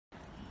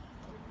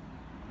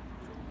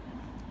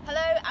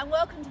and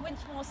welcome to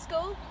Winchmore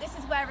School. This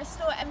is where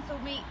Restore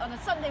Enfield meet on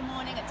a Sunday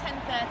morning at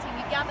 10:30.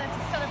 We gather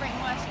to celebrate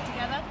and worship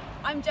together.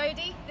 I'm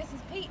Jodie, this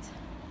is Pete.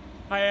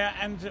 Hiya,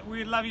 and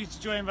we'd love you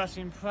to join us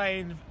in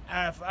praying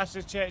for us as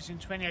a church in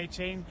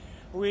 2018.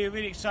 We're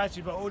really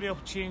excited about all the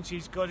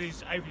opportunities God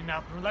is opening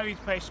up, and we'd love you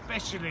to pray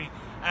especially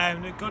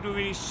that God will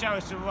really show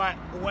us the right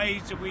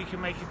ways that we can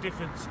make a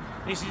difference.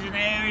 This is an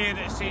area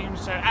that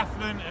seems so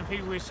affluent and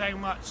people with so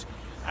much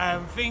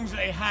things that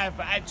they have,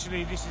 but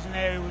actually this is an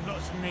area with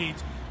lots of need,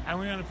 and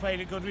we want to pray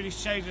that God really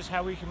shows us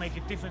how we can make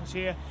a difference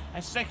here.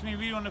 And secondly,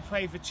 we want to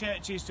pray for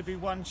churches to be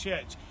one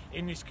church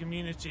in this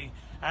community.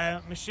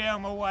 Michelle,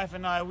 my wife,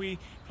 and I, we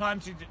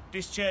planted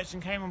this church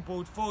and came on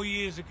board 4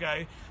 years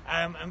ago,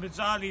 and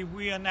bizarrely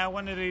we are now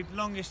one of the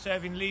longest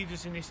serving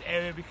leaders in this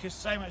area because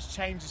so much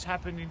change has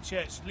happened in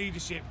church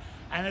leadership,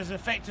 and as an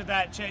effect of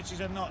that, churches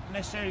are not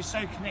necessarily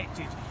so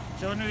connected.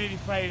 So I want to really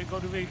pray that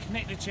God will really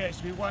connect the church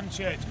to be one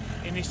church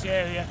in this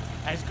area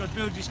as God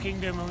builds his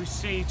kingdom and we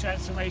see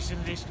transformation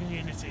of this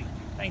community.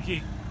 Thank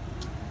you.